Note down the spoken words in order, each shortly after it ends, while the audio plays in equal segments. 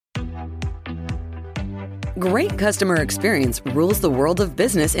Great customer experience rules the world of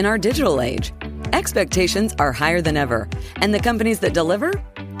business in our digital age. Expectations are higher than ever, and the companies that deliver,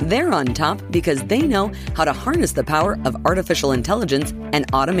 they're on top because they know how to harness the power of artificial intelligence and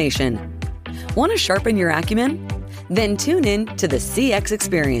automation. Want to sharpen your acumen? Then tune in to the CX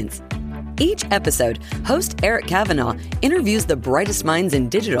Experience. Each episode, host Eric Kavanaugh interviews the brightest minds in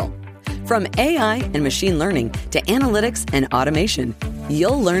digital. From AI and machine learning to analytics and automation,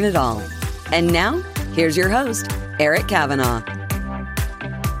 you'll learn it all. And now, here's your host, Eric Kavanaugh.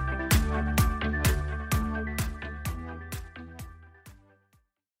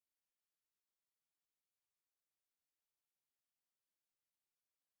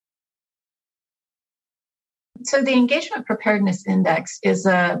 So the Engagement Preparedness Index is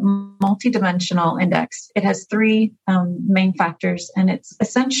a multidimensional index. It has three main factors, and it's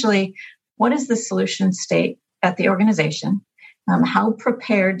essentially what is the solution state at the organization? How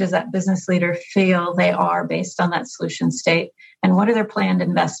prepared does that business leader feel they are based on that solution state? And what are their planned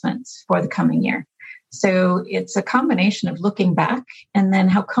investments for the coming year? So it's a combination of looking back and then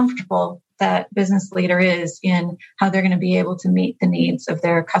how comfortable that business leader is in how they're going to be able to meet the needs of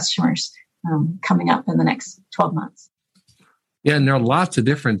their customers coming up in the next 12 months. Yeah, and there are lots of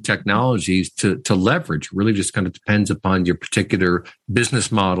different technologies to leverage. Really just kind of depends upon your particular business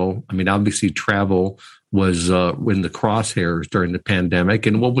model. I mean, obviously travel was in the crosshairs during the pandemic.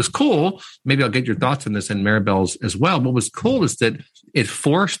 And what was cool, maybe I'll get your thoughts on this and Maribel's as well. What was cool is that it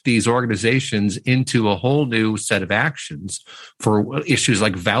forced these organizations into a whole new set of actions for issues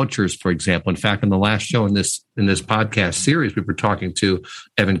like vouchers, for example. In fact, in the last show in this podcast series, we were talking to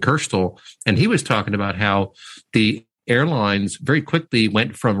Evan Kirstel, and he was talking about how the airlines very quickly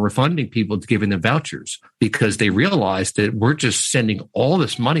went from refunding people to giving them vouchers because they realized that we're just sending all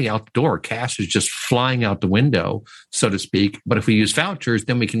this money out the door. Cash is just flying out the window, so to speak. But if we use vouchers,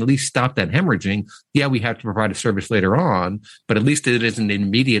 then we can at least stop that hemorrhaging. Yeah, we have to provide a service later on, but at least it isn't an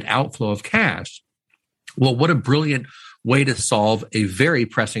immediate outflow of cash. Well, what a brilliant way to solve a very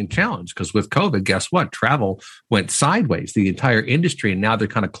pressing challenge. Because with COVID, guess what? Travel went sideways, the entire industry, and now they're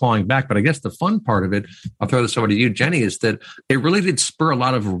kind of clawing back. But I guess the fun part of it, I'll throw this over to you, Jenny, is that it really did spur a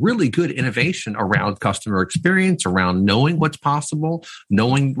lot of really good innovation around customer experience, around knowing what's possible,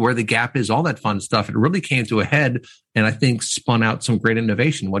 knowing where the gap is, all that fun stuff. It really came to a head and I think spun out some great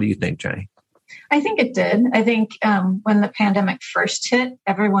innovation. What do you think, Jenny? I think it did. I think when the pandemic first hit,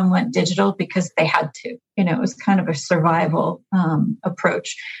 everyone went digital because they had to. It was kind of a survival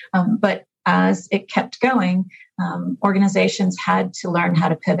approach. But as it kept going, organizations had to learn how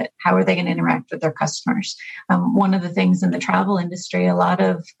to pivot. How are they going to interact with their customers? One of the things in the travel industry, a lot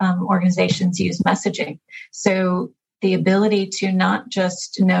of organizations use messaging. So the ability to not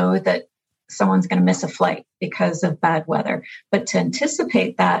just know that someone's going to miss a flight because of bad weather, but to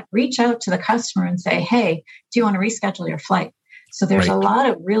anticipate that, reach out to the customer and say, hey, do you want to reschedule your flight? So there's a lot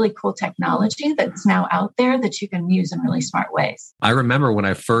of really cool technology that's now out there that you can use in really smart ways. I remember when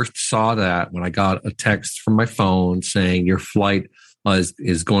I first saw that, when I got a text from my phone saying your flight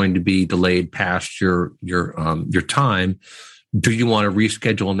is going to be delayed past your time. Do you want to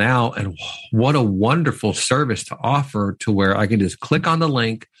reschedule now? And what a wonderful service to offer, to where I can just click on the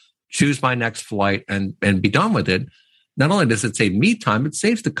link, choose my next flight, and be done with it. Not only does it save me time, it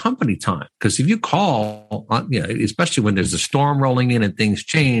saves the company time. Because if you call, especially when there's a storm rolling in and things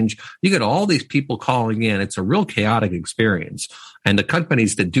change, you get all these people calling in. It's a real chaotic experience. And the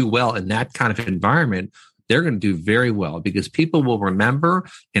companies that do well in that kind of environment, they're going to do very well because people will remember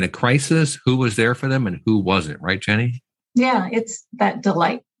in a crisis who was there for them and who wasn't. Right, Jenny? Yeah, it's that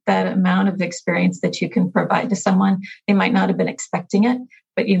delight, that amount of experience that you can provide to someone. They might not have been expecting it,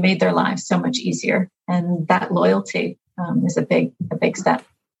 but you made their lives so much easier. And that loyalty is a big step.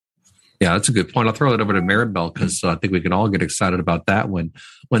 Yeah, that's a good point. I'll throw it over to Maribel because I think we can all get excited about that when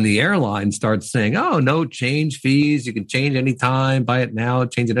the airline starts saying, oh, no change fees. You can change anytime, buy it now,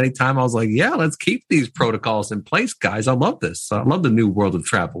 change it anytime. I was like, yeah, let's keep these protocols in place, guys. I love this. I love the new world of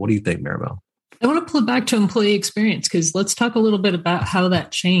travel. What do you think, Maribel? I want to pull it back to employee experience because let's talk a little bit about how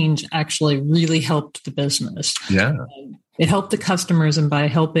that change actually really helped the business. Yeah. It helped the customers, and by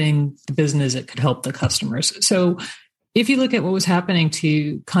helping the business, it could help the customers. So if you look at what was happening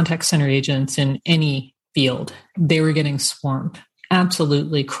to contact center agents in any field, they were getting swarmed,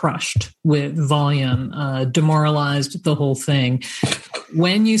 absolutely crushed with volume, demoralized, the whole thing.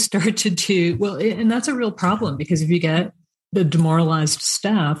 When you start to do, and that's a real problem because if you get the demoralized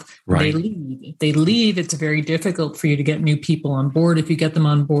staff, right, they leave. If they leave, it's very difficult for you to get new people on board. If you get them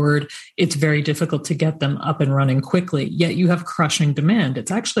on board, it's very difficult to get them up and running quickly. Yet you have crushing demand.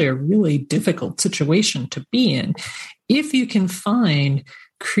 It's actually a really difficult situation to be in. If you can find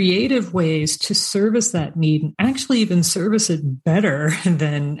creative ways to service that need and actually even service it better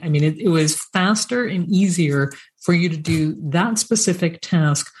than, it was faster and easier for you to do that specific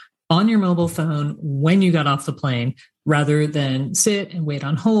task on your mobile phone when you got off the plane, rather than sit and wait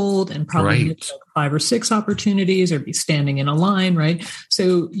on hold and probably miss like 5 or 6 opportunities or be standing in a line, right?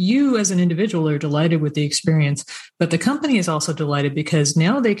 So you as an individual are delighted with the experience, but the company is also delighted because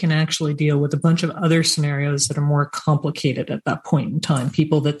now they can actually deal with a bunch of other scenarios that are more complicated at that point in time.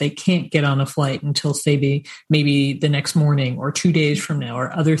 People that they can't get on a flight until maybe the next morning or 2 days from now,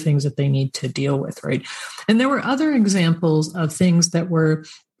 or other things that they need to deal with, right? And there were other examples of things that were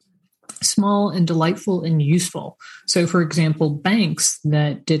small and delightful and useful. So, for example, banks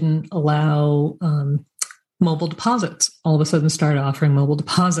that didn't allow mobile deposits all of a sudden started offering mobile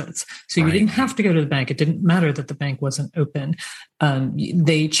deposits. So you didn't have to go to the bank. It didn't matter that the bank wasn't open.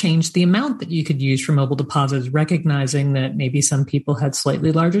 They changed the amount that you could use for mobile deposits, recognizing that maybe some people had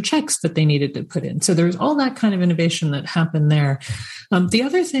slightly larger checks that they needed to put in. So there's all that kind of innovation that happened there. The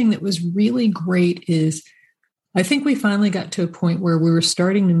other thing that was really great is I think we finally got to a point where we were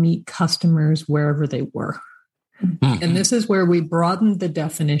starting to meet customers wherever they were. Mm-hmm. And this is where we broadened the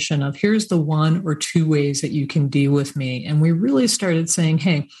definition of here's the 1 or 2 ways that you can deal with me. And we really started saying,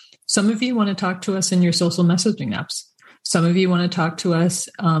 hey, some of you want to talk to us in your social messaging apps. Some of you want to talk to us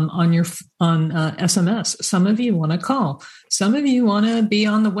on SMS. Some of you want to call. Some of you want to be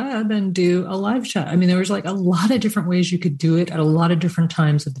on the web and do a live chat. There was like a lot of different ways you could do it at a lot of different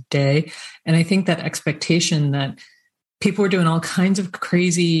times of the day. And I think that expectation that people were doing all kinds of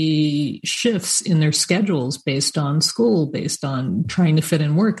crazy shifts in their schedules based on school, based on trying to fit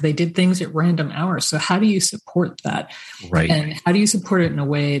in work. They did things at random hours. So how do you support that? Right. And how do you support it in a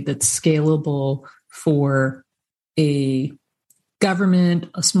way that's scalable for a government,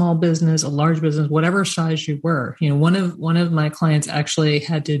 a small business, a large business, whatever size you were? One of my clients actually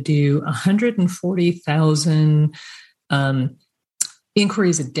had to do 140,000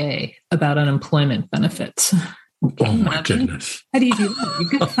 inquiries a day about unemployment benefits. Oh my goodness! How do you do that?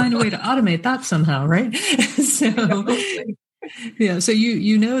 You've got to find a way to automate that somehow, right? So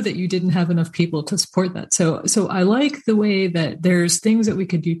you know that you didn't have enough people to support that. So I like the way that there's things that we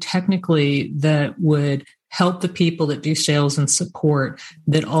could do technically that would help the people that do sales and support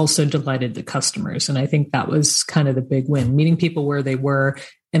that also delighted the customers. And I think that was kind of the big win, meeting people where they were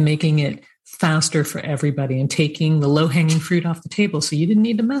and making it faster for everybody and taking the low-hanging fruit off the table. So you didn't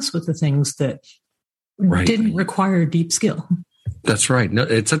need to mess with the things that didn't require deep skill. That's right. No,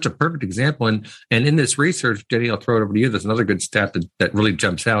 it's such a perfect example. And in this research, Jenny, I'll throw it over to you. There's another good stat that really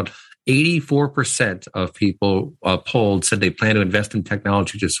jumps out. 84% of people polled said they plan to invest in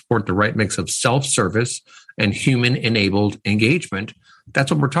technology to support the right mix of self-service and human-enabled engagement. That's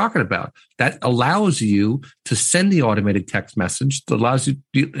what we're talking about. That allows you to send the automated text message. That allows you,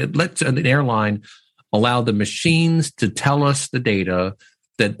 it lets an airline allow the machines to tell us the data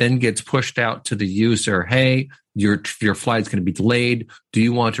that then gets pushed out to the user. Hey, your flight's going to be delayed. Do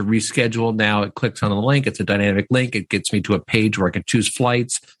you want to reschedule? Now it clicks on the link. It's a dynamic link. It gets me to a page where I can choose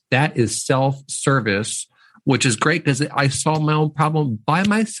flights. That is self-service, which is great because I solved my own problem by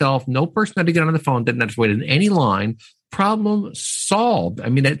myself. No person had to get on the phone, didn't have to wait in any line. Problem solved.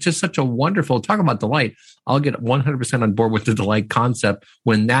 It's just such a wonderful, talk about delight. I'll get 100% on board with the delight concept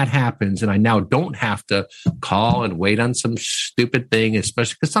when that happens. And I now don't have to call and wait on some stupid thing,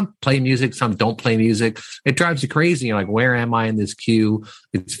 especially because some play music, some don't play music. It drives you crazy. You're like, where am I in this queue?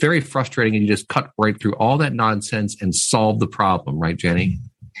 It's very frustrating. And you just cut right through all that nonsense and solve the problem. Right, Jenny?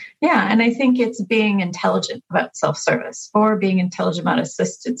 Yeah. And I think it's being intelligent about self-service or being intelligent about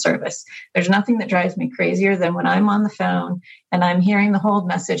assisted service. There's nothing that drives me crazier than when I'm on the phone and I'm hearing the hold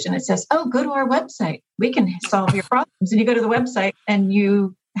message and it says, oh, go to our website. We can solve your problems. And you go to the website and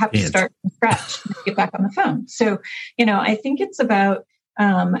you have to start from scratch and get back on the phone. So, I think it's about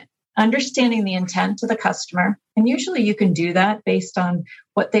understanding the intent of the customer. And usually you can do that based on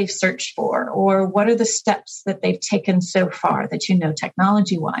what they've searched for or what are the steps that they've taken so far that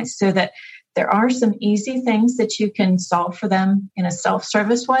technology-wise, so that there are some easy things that you can solve for them in a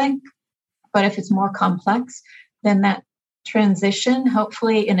self-service way. But if it's more complex, then that transition,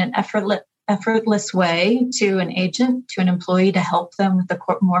 hopefully in an effortless way to an agent, to an employee to help them with the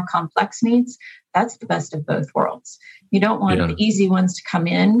more complex needs, that's the best of both worlds. You don't want the easy ones to come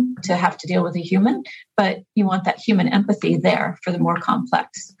in to have to deal with a human, but you want that human empathy there for the more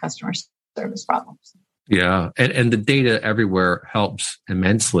complex customer service problems. Yeah. And the data everywhere helps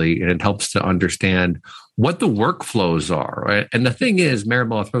immensely, and it helps to understand what the workflows are. Right? And the thing is,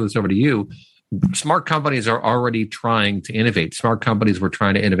 Maribel, I'll throw this over to you. smart companies are already trying to innovate. Smart companies were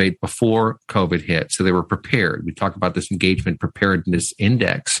trying to innovate before COVID hit. So they were prepared. We talked about this engagement preparedness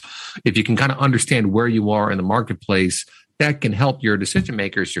index. If you can kind of understand where you are in the marketplace, that can help your decision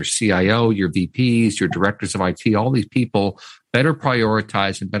makers, your CIO, your VPs, your directors of IT, all these people better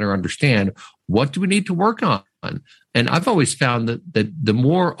prioritize and better understand what do we need to work on. And I've always found that the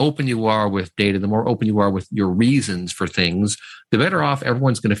more open you are with data, the more open you are with your reasons for things, the better off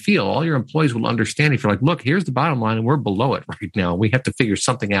everyone's going to feel. All your employees will understand if you're like, look, here's the bottom line and we're below it right now. We have to figure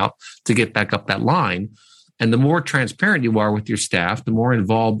something out to get back up that line. And the more transparent you are with your staff, the more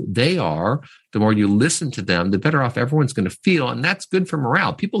involved they are, the more you listen to them, the better off everyone's going to feel. And that's good for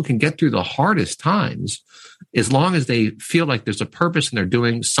morale. People can get through the hardest times as long as they feel like there's a purpose and they're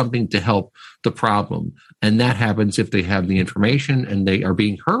doing something to help the problem. And that happens if they have the information and they are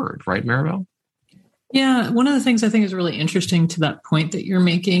being heard, right, Maribel? Yeah. One of the things I think is really interesting to that point that you're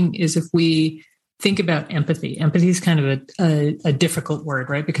making is if we think about empathy. Empathy is kind of a difficult word,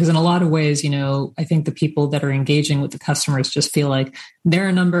 right? Because in a lot of ways, I think the people that are engaging with the customers just feel like they're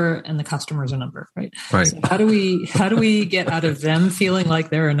a number and the customer's a number, right? Right. So how do we get out of them feeling like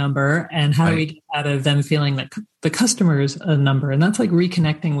they're a number, and how do we get out of them feeling that the customer's a number? And that's like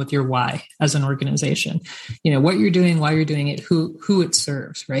reconnecting with your why as an organization. What you're doing, why you're doing it, who it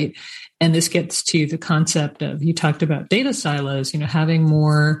serves, right? And this gets to the concept of, you talked about data silos,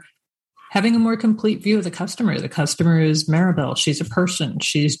 having a more complete view of the customer. The customer is Maribel. She's a person.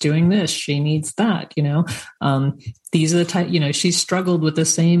 She's doing this. She needs that. These are the type. She's struggled with the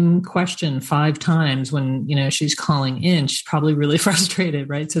same question 5 times when she's calling in. She's probably really frustrated,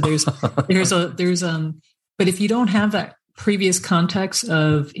 right? So but if you don't have that previous context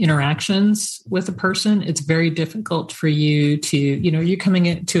of interactions with a person, it's very difficult for you to you're coming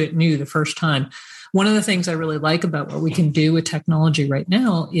into it new the first time. One of the things I really like about what we can do with technology right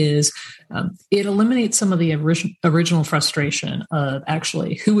now is it eliminates some of the original frustration of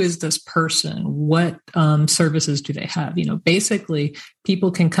actually, who is this person? What services do they have? Basically,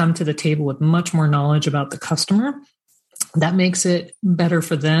 people can come to the table with much more knowledge about the customer. That makes it better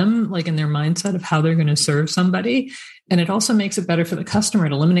for them, like in their mindset of how they're going to serve somebody. And it also makes it better for the customer.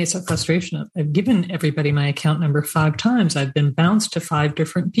 It eliminates that frustration of, I've given everybody my account number 5 times. I've been bounced to 5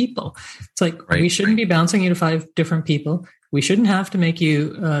 different people. It's like, we shouldn't be bouncing you to 5 different people. We shouldn't have to make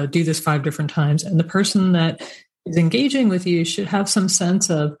you do this 5 different times. And the person that is engaging with you should have some sense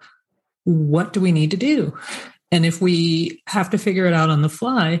of, what do we need to do? And if we have to figure it out on the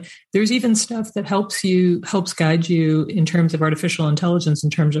fly, there's even stuff that helps guide you in terms of artificial intelligence, in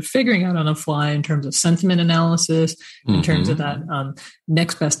terms of figuring out on the fly, in terms of sentiment analysis, in terms of that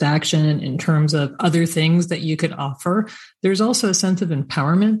next best action, in terms of other things that you could offer. There's also a sense of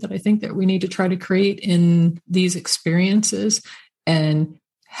empowerment that I think that we need to try to create in these experiences. And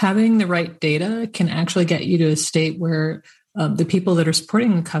having the right data can actually get you to a state where the people that are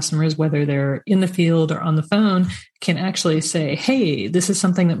supporting the customers, whether they're in the field or on the phone, can actually say, hey, this is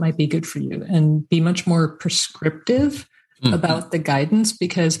something that might be good for you, and be much more prescriptive about the guidance.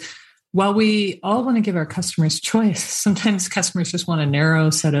 Because while we all want to give our customers choice, sometimes customers just want a narrow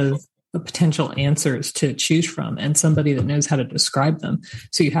set of potential answers to choose from, and somebody that knows how to describe them.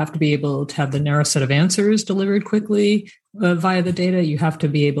 So you have to be able to have the narrow set of answers delivered quickly via the data. You have to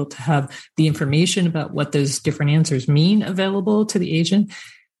be able to have the information about what those different answers mean available to the agent.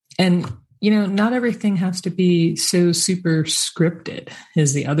 And, not everything has to be so super scripted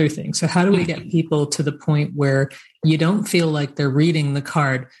is the other thing. So how do we get people to the point where you don't feel like they're reading the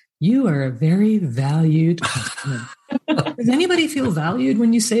card? You are a very valued customer. Does anybody feel valued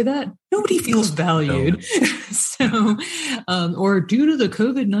when you say that? Nobody feels valued. No. So, or due to the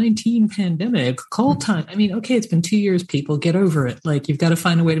COVID-19 pandemic, call time. I mean, okay, it's been 2 years, people, get over it. Like, you've got to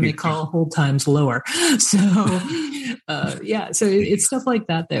find a way to make call hold times lower. So, so it's stuff like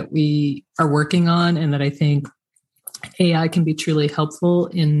that we are working on, and that I think AI can be truly helpful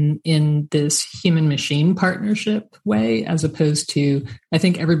in this human machine partnership way, as opposed to, I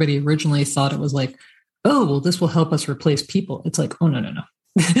think everybody originally thought it was like, oh, well, this will help us replace people. It's like, oh, no.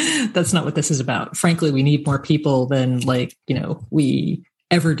 That's not what this is about. Frankly, we need more people than we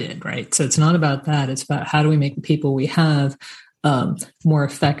ever did, right? So it's not about that. It's about, how do we make the people we have more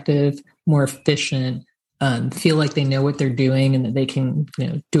effective, more efficient, feel like they know what they're doing, and that they can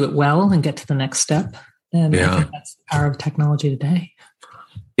do it well and get to the next step. And I think that's the power of technology today.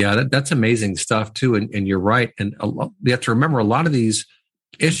 Yeah, that's amazing stuff too. And you're right. And you have to remember, a lot of these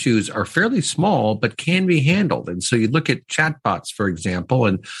issues are fairly small, but can be handled. And so you look at chatbots, for example,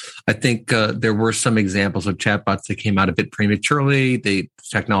 and I think there were some examples of chatbots that came out a bit prematurely. The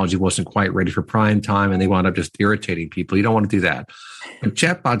technology wasn't quite ready for prime time, and they wound up just irritating people. You don't want to do that. But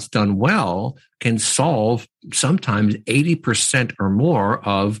chatbots done well can solve sometimes 80% or more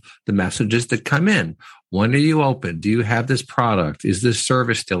of the messages that come in. When are you open? Do you have this product? Is this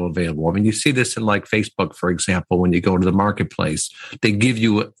service still available? I mean, you see this in like Facebook, for example, when you go to the marketplace, they give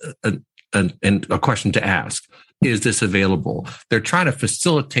you a question to ask. Is this available? They're trying to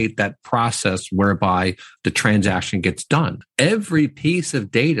facilitate that process whereby the transaction gets done. Every piece of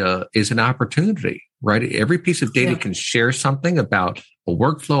data is an opportunity, right? Every piece of data can share something about a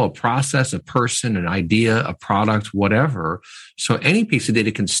workflow, a process, a person, an idea, a product, whatever. So any piece of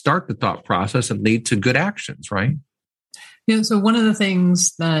data can start the thought process and lead to good actions, right? Yeah. So one of the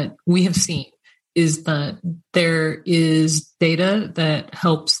things that we have seen is that there is data that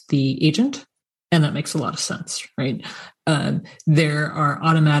helps the agent, and that makes a lot of sense, right? There are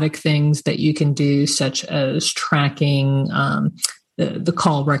automatic things that you can do, such as tracking the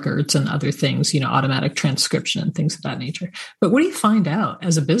call records and other things, automatic transcription and things of that nature. But what do you find out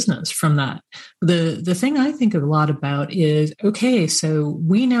as a business from that? The thing I think a lot about is, okay, so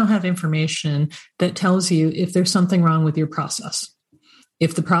we now have information that tells you if there's something wrong with your process.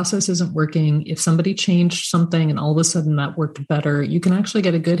 If the process isn't working, if somebody changed something and all of a sudden that worked better, you can actually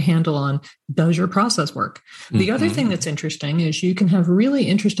get a good handle on, does your process work? The other thing that's interesting is you can have really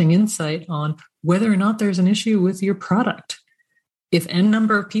interesting insight on whether or not there's an issue with your product. If N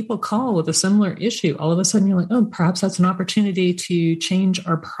number of people call with a similar issue, all of a sudden you're like, oh, perhaps that's an opportunity to change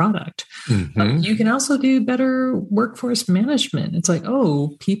our product. You can also do better workforce management. It's like,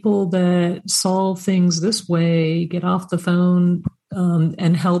 oh, people that solve things this way get off the phone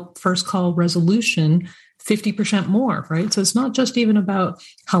and help first call resolution 50% more, right? So it's not just even about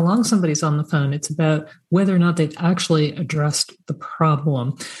how long somebody's on the phone. It's about whether or not they've actually addressed the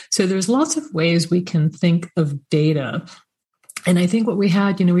problem. So there's lots of ways we can think of data. And I think what we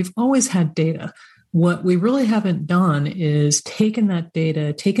had, we've always had data. What we really haven't done is taken that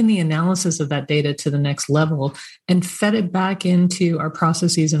data, taken the analysis of that data to the next level and fed it back into our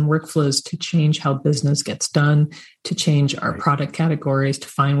processes and workflows to change how business gets done, to change our product categories, to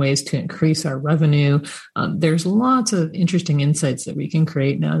find ways to increase our revenue. There's lots of interesting insights that we can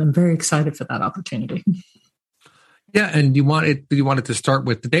create now, and I'm very excited for that opportunity. Yeah, and you want it to start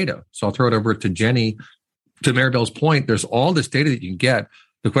with the data. So I'll throw it over to Jenny. To Maribel's point, there's all this data that you can get.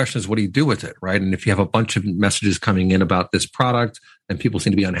 The question is, what do you do with it, right? And if you have a bunch of messages coming in about this product and people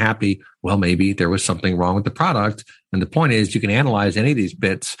seem to be unhappy, well, maybe there was something wrong with the product. And the point is, you can analyze any of these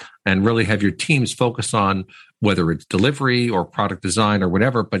bits and really have your teams focus on whether it's delivery or product design or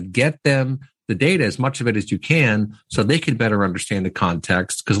whatever, but get them the data, as much of it as you can, so they can better understand the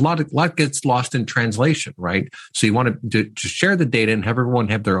context, because a lot gets lost in translation, right? So you want to share the data and have everyone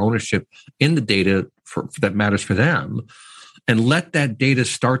have their ownership in the data that matters for them, and let that data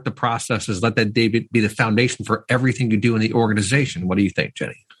start the processes. Let that data be the foundation for everything you do in the organization. What do you think,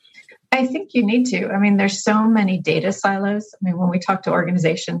 Jenny? I think you need to. I mean, there's so many data silos. I mean, when we talk to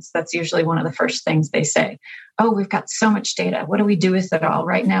organizations, that's usually one of the first things they say. Oh, we've got so much data. What do we do with it all?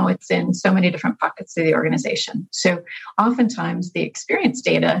 Right now, it's in so many different pockets of the organization. So oftentimes the experience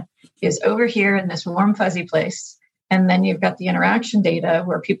data is over here in this warm, fuzzy place. And then you've got the interaction data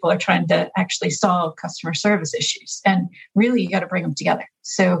where people are trying to actually solve customer service issues. And really, you got to bring them together.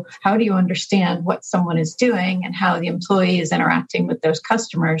 So how do you understand what someone is doing and how the employee is interacting with those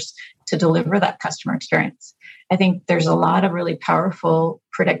customers to deliver that customer experience? I think there's a lot of really powerful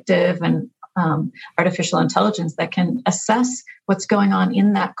predictive and artificial intelligence that can assess what's going on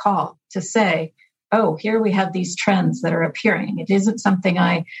in that call to say, oh, here we have these trends that are appearing. It isn't something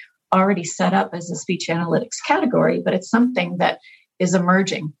I already set up as a speech analytics category, but it's something that is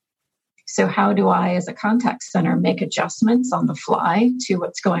emerging. So how do I, as a contact center, make adjustments on the fly to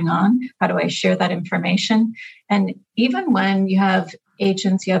what's going on? How do I share that information? And even when you have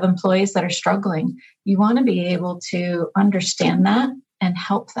agents, you have employees that are struggling, you want to be able to understand that and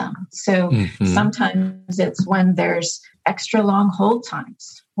help them. So sometimes it's when there's extra long hold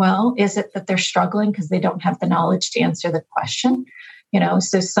times. Well, is it that they're struggling because they don't have the knowledge to answer the question?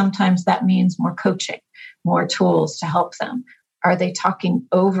 So sometimes that means more coaching, more tools to help them. Are they talking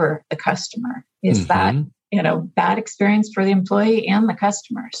over the customer? Is that, bad experience for the employee and the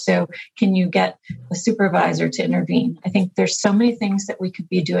customer? So can you get a supervisor to intervene? I think there's so many things that we could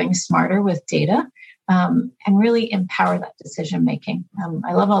be doing smarter with data and really empower that decision making.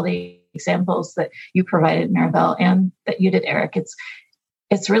 I love all the examples that you provided, Maribel, and that you did, Eric.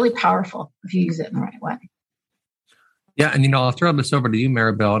 It's really powerful if you use it in the right way. Yeah. And, I'll throw this over to you,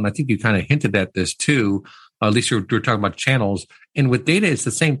 Maribel. And I think you kind of hinted at this too. At least you're talking about channels. And with data, it's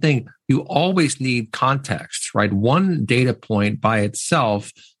the same thing. You always need context, right? One data point by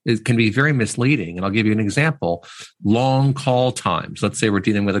itself can be very misleading. And I'll give you an example. Long call times. Let's say we're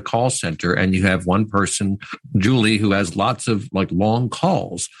dealing with a call center and you have one person, Julie, who has lots of long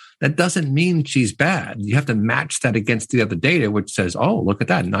calls. That doesn't mean she's bad. You have to match that against the other data, which says, oh, look at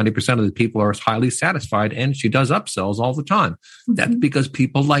that. 90% of the people are highly satisfied and she does upsells all the time. Mm-hmm. That's because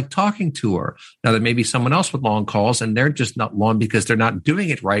people like talking to her. Now, there may be someone else with long calls and they're just not long because they're not doing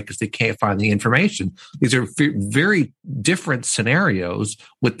it right because they can't find the information. These are very different scenarios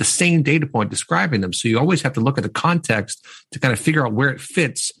with the same data point describing them. So you always have to look at the context to kind of figure out where it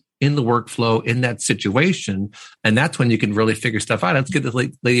fits in the workflow, in that situation. And that's when you can really figure stuff out. Let's give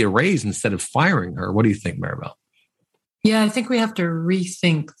the lady a raise instead of firing her. What do you think, Maribel? Yeah, I think we have to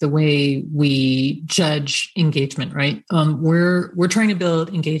rethink the way we judge engagement, right? We're trying to build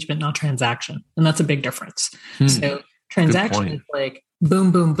engagement, not transaction. And that's a big difference. So transaction is like,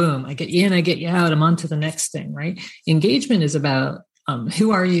 boom, boom, boom. I get you in, I get you out. I'm on to the next thing, right? Engagement is about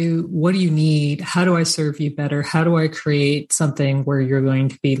who are you? What do you need? How do I serve you better? How do I create something where you're going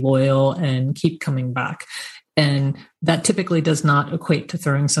to be loyal and keep coming back? And that typically does not equate to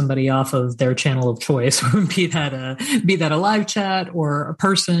throwing somebody off of their channel of choice, be that a live chat or a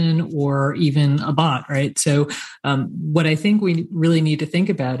person or even a bot, right? So what I think we really need to think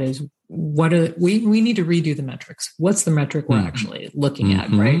about is we need to redo the metrics. What's the metric we're actually looking at,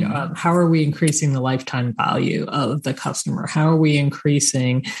 right? How are we increasing the lifetime value of the customer? How are we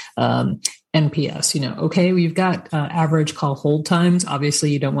increasing NPS? Okay, we've got average call hold times.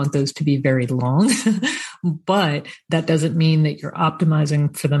 Obviously, you don't want those to be very long, but that doesn't mean that you're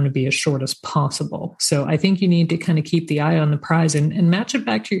optimizing for them to be as short as possible. So I think you need to kind of keep the eye on the prize and match it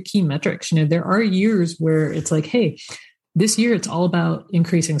back to your key metrics. There are years where it's like, hey, this year, it's all about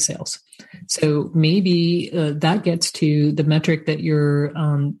increasing sales. So maybe that gets to the metric that you're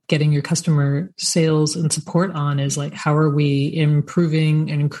getting your customer sales and support on is like, how are we improving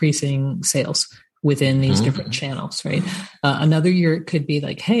and increasing sales within these different channels, right? Another year, it could be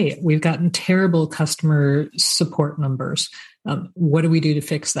like, hey, we've gotten terrible customer support numbers. What do we do to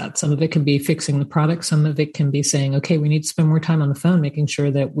fix that? Some of it can be fixing the product. Some of it can be saying, okay, we need to spend more time on the phone, making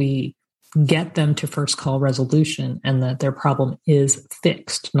sure that we get them to first call resolution and that their problem is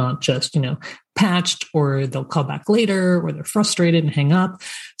fixed, not just, patched, or they'll call back later, or they're frustrated and hang up.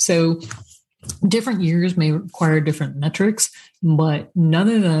 So different years may require different metrics, but none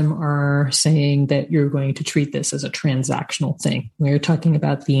of them are saying that you're going to treat this as a transactional thing. We're talking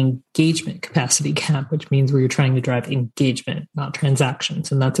about the engagement capacity gap, which means where you're trying to drive engagement, not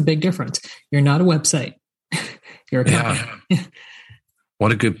transactions. And that's a big difference. You're not a website. You're a company. Yeah.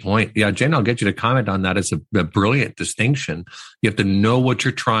 What a good point. Yeah, Jen, I'll get you to comment on that. It's a brilliant distinction. You have to know what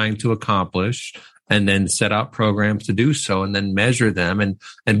you're trying to accomplish and then set out programs to do so and then measure them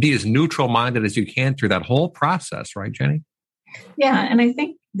and be as neutral minded as you can through that whole process. Right, Jenny? Yeah. And I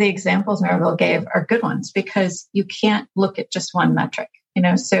think the examples Maribel gave are good ones because you can't look at just one metric.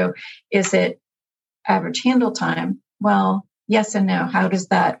 So is it average handle time? Well, yes and no. How does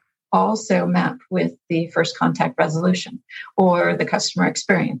that also map with the first contact resolution or the customer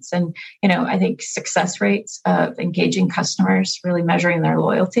experience? And, I think success rates of engaging customers, really measuring their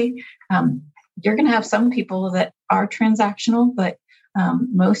loyalty. You're going to have some people that are transactional, but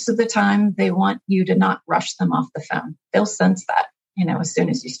most of the time they want you to not rush them off the phone. They'll sense that, as soon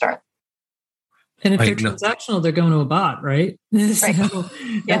as you start. And if they're transactional, they're going to a bot, right? So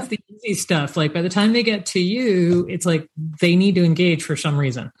that's the easy stuff. Like by the time they get to you, it's like they need to engage for some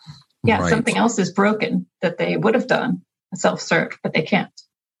reason. Yeah, something else is broken that they would have done self-serve, but they can't.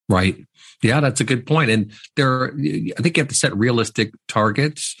 Right. Yeah, that's a good point. And I think you have to set realistic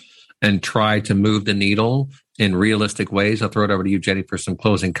targets and try to move the needle in realistic ways. I'll throw it over to you, Jenny, for some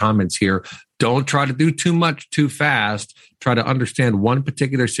closing comments here. Don't try to do too much too fast. Try to understand one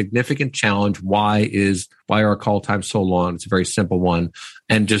particular significant challenge. Why are our call times so long? It's a very simple one.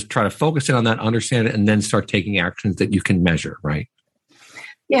 And just try to focus in on that, understand it, and then start taking actions that you can measure, right?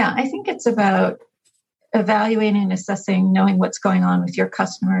 Yeah, I think it's about evaluating and assessing, knowing what's going on with your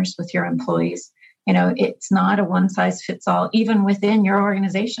customers, with your employees. It's not a one size fits all, even within your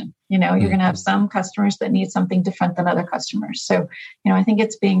organization. You're going to have some customers that need something different than other customers. So, I think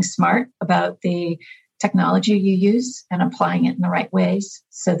it's being smart about the technology you use and applying it in the right ways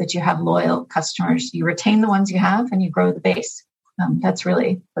so that you have loyal customers. You retain the ones you have and you grow the base. That's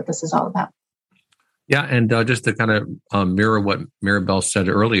really what this is all about. Yeah, and just to kind of mirror what Maribel said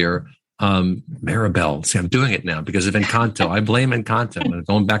earlier, Maribel. See, I'm doing it now because of Encanto. I blame Encanto and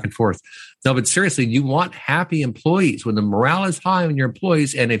going back and forth. No, but seriously, you want happy employees when the morale is high on your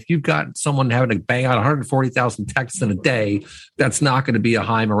employees. And if you've got someone having to bang out 140,000 texts in a day, that's not going to be a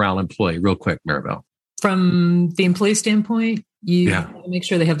high morale employee. Real quick, Maribel. From the employee standpoint, you got to make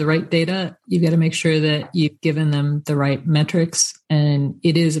sure they have the right data. You've got to make sure that you've given them the right metrics. And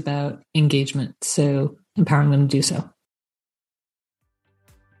it is about engagement. So empowering them to do so.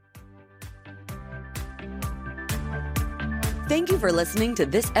 Thank you for listening to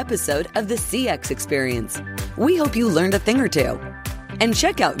this episode of the CX Experience. We hope you learned a thing or two. And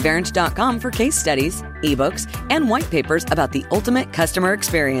check out Verint.com for case studies, ebooks, and white papers about the ultimate customer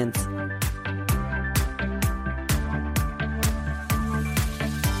experience.